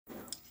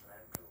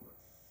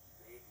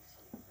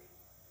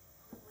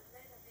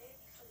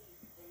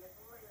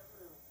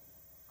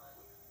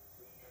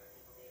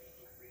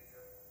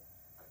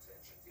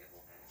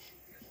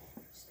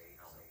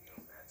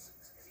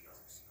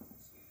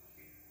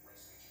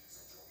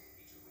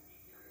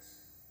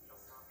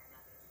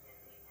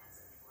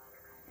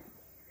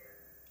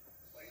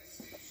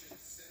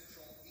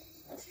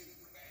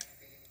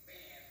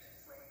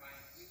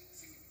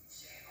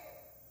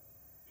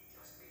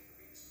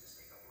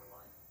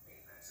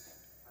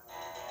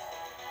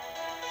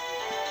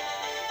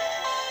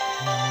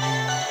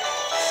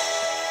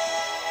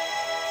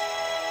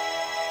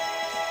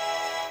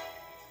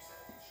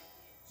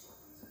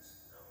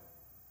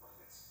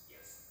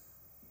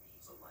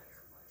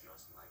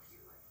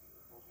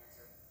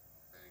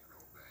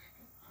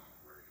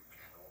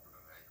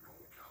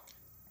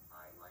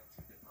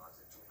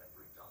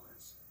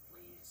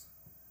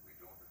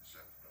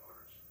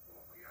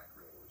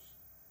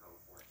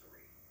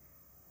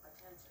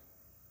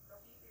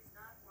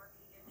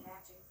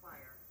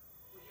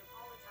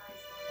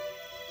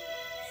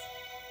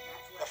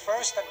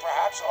first and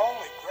perhaps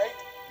only great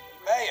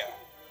mayor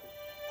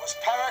was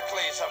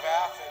Pericles of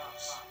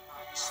Athens.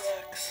 He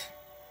said,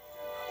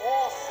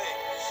 all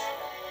things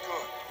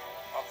good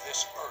of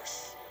this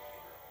earth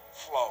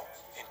flow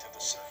into the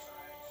city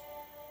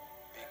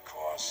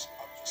because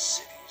of the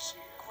city's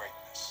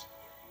greatness.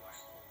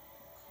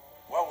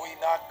 Were we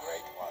not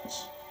great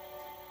once?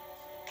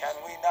 Can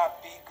we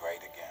not be great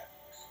again?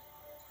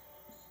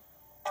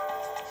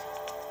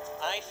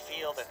 I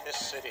feel that this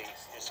city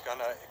is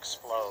gonna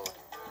explode.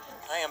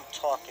 I am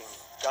talking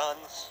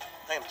guns.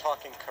 I am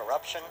talking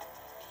corruption.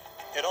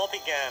 It all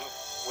began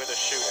with a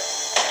shooting.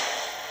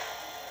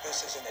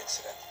 This is an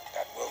incident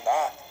that will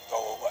not go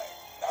away,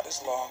 not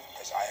as long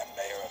as I am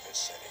mayor of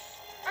this city.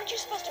 Aren't you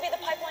supposed to be the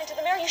pipeline to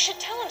the mayor? You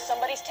should tell him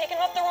somebody's taken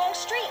him up the wrong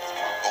street.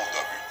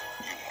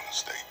 O.W., you want to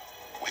stay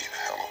way the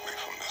hell away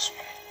from this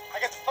one.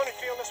 I get the funny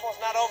feeling this one's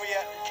not over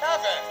yet.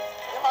 Kevin,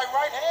 you're my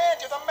right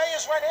hand. You're the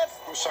mayor's right hand.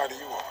 Whose side are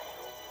you on?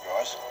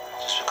 Yours?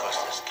 Just because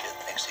this kid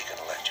thinks he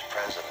can elect you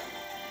president,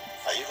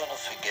 are you gonna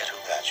forget who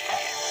got you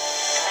here?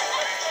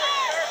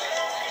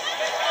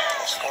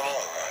 What's going on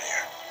around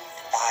here?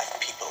 5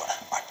 people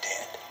are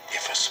dead.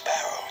 If a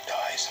sparrow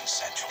dies in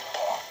Central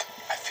Park,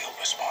 I feel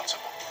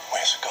responsible.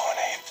 Where's it going,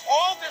 Abe?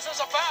 All this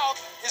is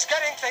about is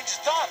getting things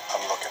done.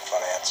 I'm looking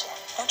for an answer.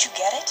 Don't you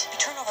get it? You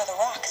turn over the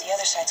rock, the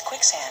other side's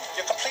quicksand.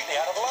 You're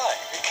completely out of line.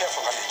 Be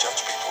careful how you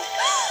judge people.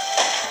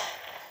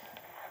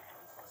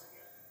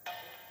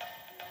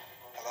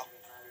 Hello?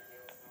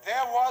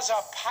 There was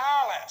a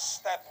palace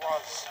that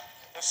was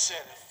the city.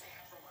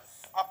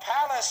 A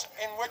palace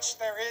in which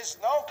there is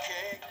no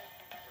king,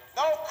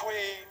 no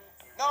queen,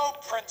 no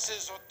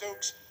princes or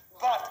dukes,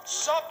 but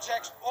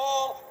subjects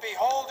all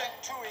beholden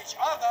to each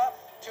other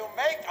to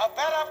make a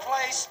better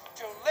place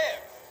to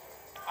live.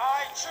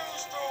 I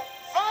choose to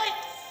fight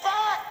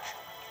back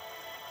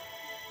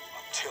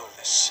until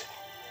this city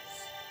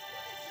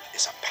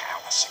is a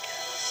palace again.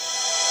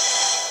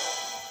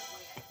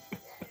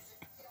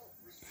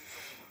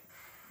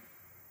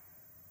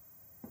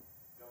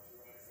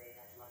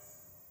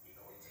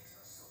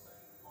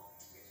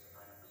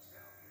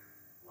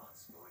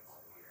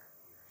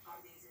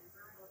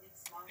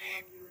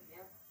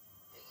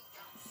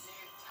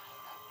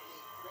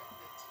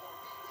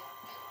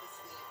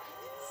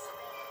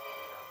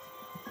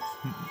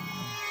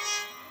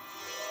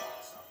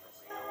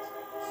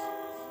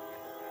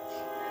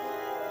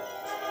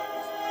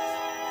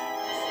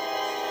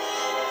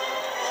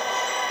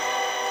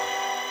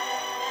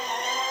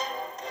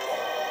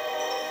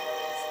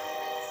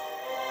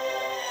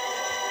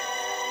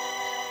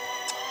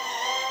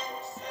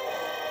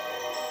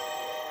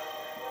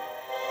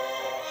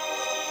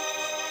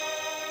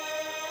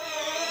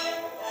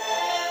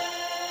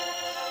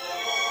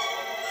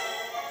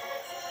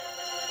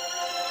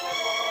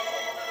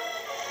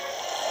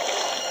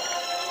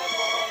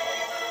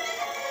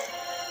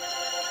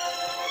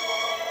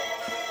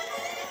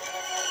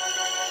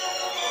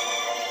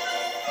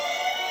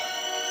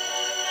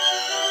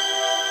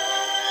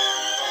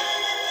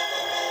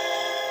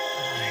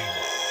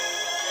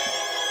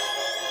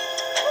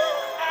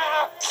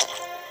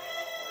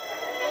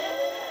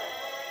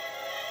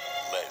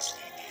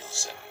 Leslie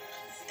Nielsen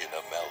in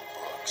a Mel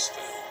Brooks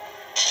film.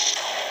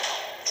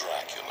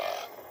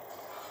 Dracula.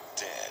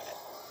 Dead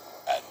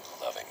and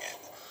loving it.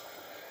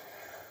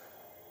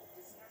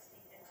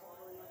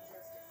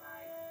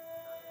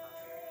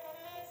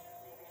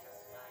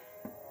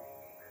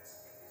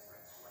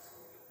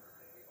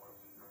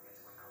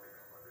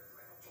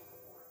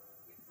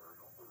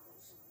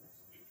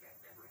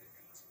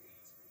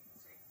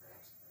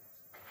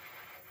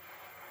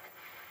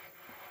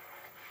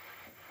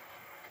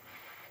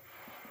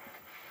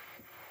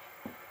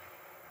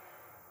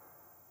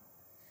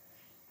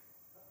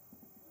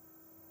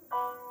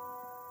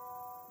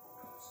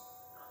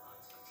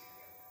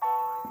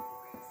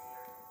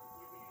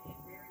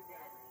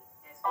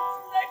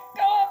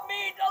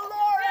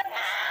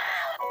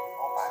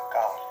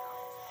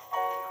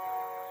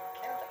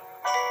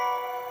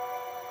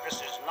 This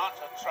is not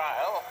a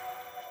trial.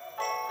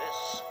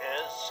 This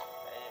is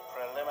a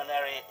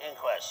preliminary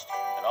inquest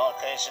in all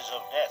cases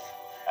of death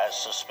as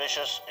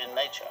suspicious in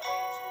nature.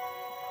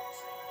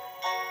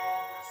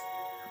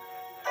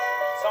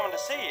 Someone to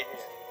see you here.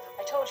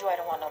 I told you I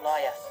don't want no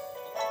lawyer.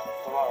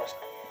 Dolores,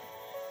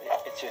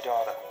 it's your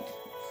daughter.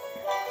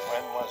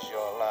 When was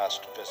your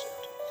last visit?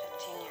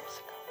 15 years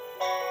ago.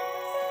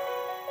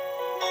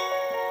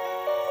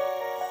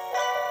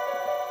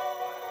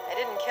 I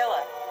didn't kill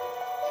her.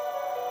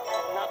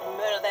 I'm not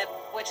murder that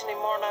witch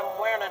anymore, and I'm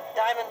wearing a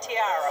diamond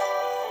tiara.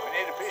 We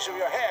need a piece of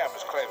your hair,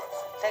 Miss Claiborne.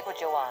 Take what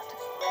you want.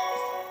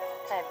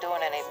 I ain't doing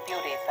any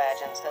beauty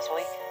pageants this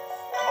week.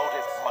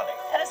 Motive money.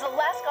 That is the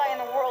last guy in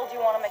the world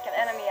you want to make an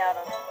enemy out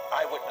of.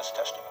 Eyewitness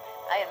testimony.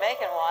 I ain't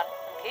making one.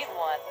 I'm keeping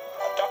one.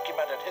 A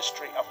documented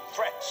history of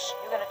threats.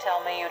 You gonna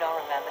tell me you don't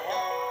remember him?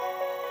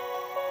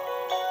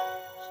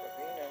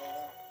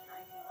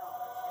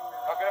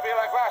 Not gonna be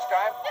like last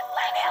time. Just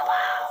leave me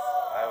alone!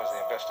 I was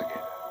the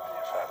investigator when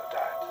your father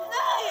died.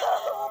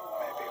 No!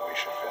 Maybe we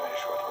should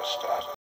finish what was started.